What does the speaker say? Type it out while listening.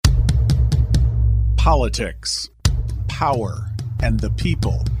Politics, power, and the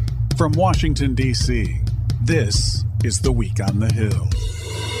people. From Washington, D.C., this is The Week on the Hill.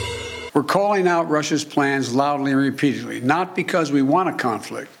 We're calling out Russia's plans loudly and repeatedly, not because we want a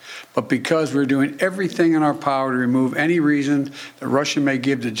conflict, but because we're doing everything in our power to remove any reason that Russia may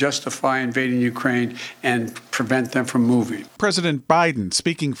give to justify invading Ukraine and prevent them from moving. President Biden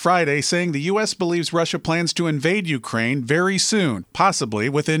speaking Friday saying the U.S. believes Russia plans to invade Ukraine very soon, possibly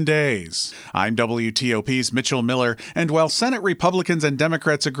within days. I'm WTOP's Mitchell Miller, and while Senate Republicans and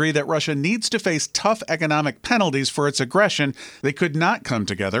Democrats agree that Russia needs to face tough economic penalties for its aggression, they could not come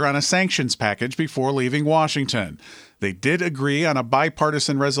together on a sanctions package before leaving Washington. They did agree on a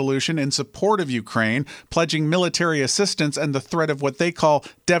bipartisan resolution in support of Ukraine, pledging military assistance and the threat of what they call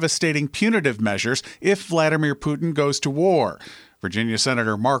devastating punitive measures if Vladimir Putin goes to war. Virginia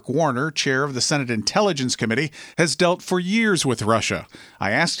Senator Mark Warner, chair of the Senate Intelligence Committee, has dealt for years with Russia.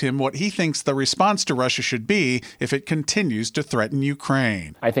 I asked him what he thinks the response to Russia should be if it continues to threaten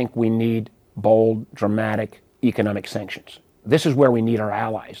Ukraine. I think we need bold, dramatic economic sanctions. This is where we need our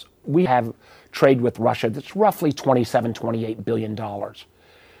allies. We have trade with Russia that's roughly $28 billion.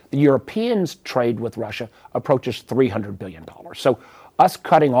 The Europeans' trade with Russia approaches $300 billion. So us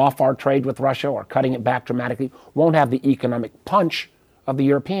cutting off our trade with Russia or cutting it back dramatically won't have the economic punch of the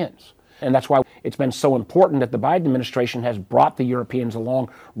Europeans. And that's why it's been so important that the Biden administration has brought the Europeans along,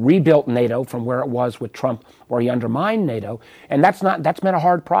 rebuilt NATO from where it was with Trump, where he undermined NATO. And that's been a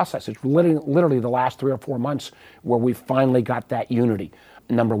hard process. It's literally the last 3 or 4 months where we finally got that unity,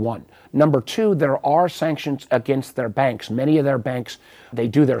 number one. Number two, there are sanctions against their banks. Many of their banks, they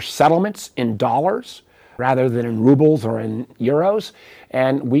do their settlements in dollars rather than in rubles or in euros.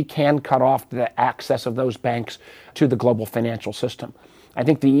 And we can cut off the access of those banks to the global financial system. I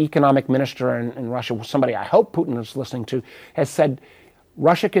think the economic minister in Russia, somebody I hope Putin is listening to, has said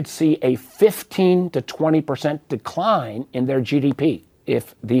Russia could see a 15 to 20% decline in their GDP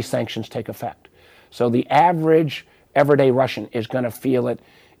if these sanctions take effect. So the average everyday Russian is going to feel it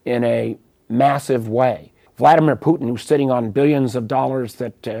in a massive way. Vladimir Putin, who's sitting on billions of dollars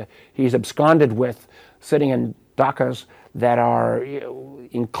that he's absconded with, sitting in dakhas that are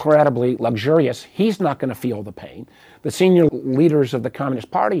incredibly luxurious, he's not going to feel the pain. The senior leaders of the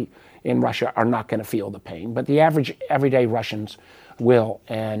Communist Party in Russia are not going to feel the pain, but the average everyday Russians will,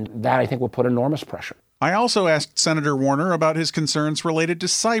 and that I think will put enormous pressure. I also asked Senator Warner about his concerns related to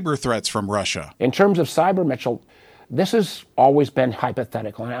cyber threats from Russia. In terms of cyber, Mitchell, this has always been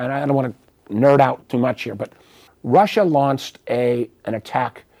hypothetical, and I don't want to nerd out too much here, but Russia launched an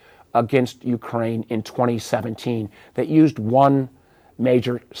attack against Ukraine in 2017 that used one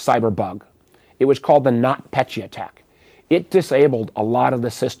major cyber bug. It was called the NotPetya attack. It disabled a lot of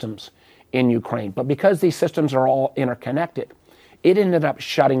the systems in Ukraine, but because these systems are all interconnected, it ended up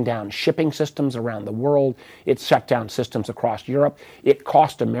shutting down shipping systems around the world. It shut down systems across Europe. It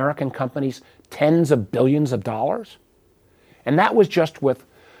cost American companies tens of billions of dollars. And that was just with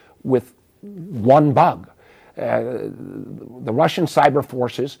one bug. The Russian cyber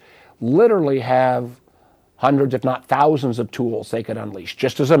forces literally have hundreds, if not thousands, of tools they could unleash,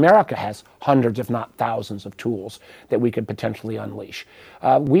 just as America has hundreds, if not thousands, of tools that we could potentially unleash.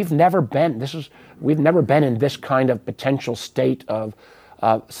 We've never been in this kind of potential state of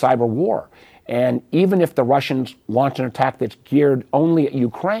cyber war. And even if the Russians launch an attack that's geared only at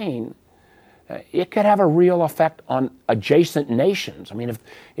Ukraine, it could have a real effect on adjacent nations. I mean,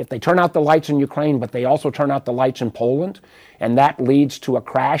 if they turn out the lights in Ukraine, but they also turn out the lights in Poland, and that leads to a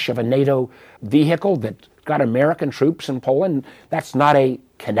crash of a NATO vehicle that got American troops in Poland, that's not a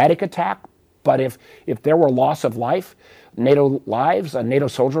kinetic attack. But if there were loss of life, NATO lives, NATO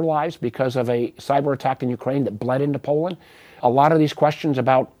soldier lives, because of a cyber attack in Ukraine that bled into Poland, a lot of these questions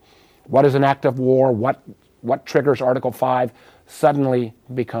about what is an act of war, what triggers Article 5, suddenly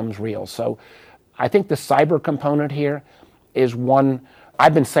becomes real. So I think the cyber component here is one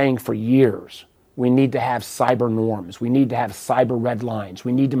I've been saying for years. We need to have cyber norms. We need to have cyber red lines.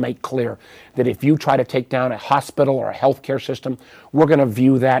 We need to make clear that if you try to take down a hospital or a healthcare system, we're going to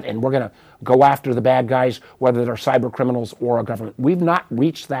view that and we're going to go after the bad guys, whether they're cyber criminals or a government. We've not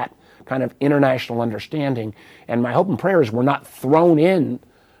reached that kind of international understanding. And my hope and prayer is we're not thrown in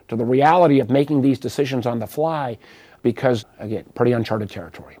to the reality of making these decisions on the fly, because, again, pretty uncharted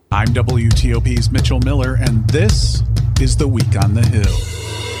territory. I'm WTOP's Mitchell Miller, and this is The Week on the Hill.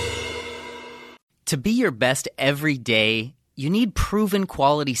 To be your best every day, you need proven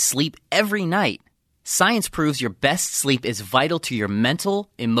quality sleep every night. Science proves your best sleep is vital to your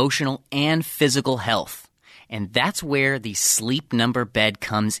mental, emotional, and physical health. And that's where the Sleep Number bed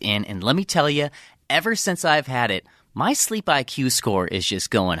comes in. And let me tell you, ever since I've had it, my sleep IQ score is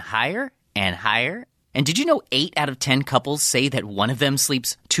just going higher And higher? And did you know 8 out of 10 couples say that one of them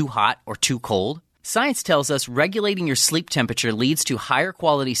sleeps too hot or too cold? Science tells us regulating your sleep temperature leads to higher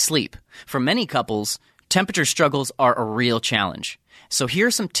quality sleep. For many couples, temperature struggles are a real challenge. So here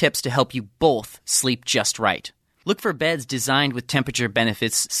are some tips to help you both sleep just right. Look for beds designed with temperature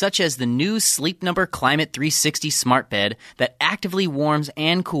benefits such as the new Sleep Number Climate 360 smart bed that actively warms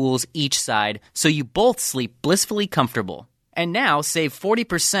and cools each side so you both sleep blissfully comfortable. And now save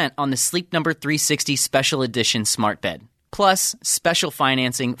 40% on the Sleep Number 360 Special Edition smart bed. Plus, special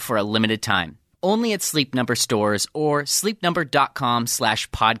financing for a limited time. Only at Sleep Number stores or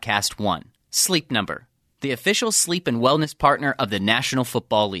sleepnumber.com/podcast1. Sleep Number, the official sleep and wellness partner of the National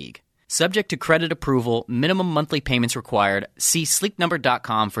Football League. Subject to credit approval, minimum monthly payments required. See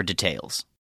sleepnumber.com for details.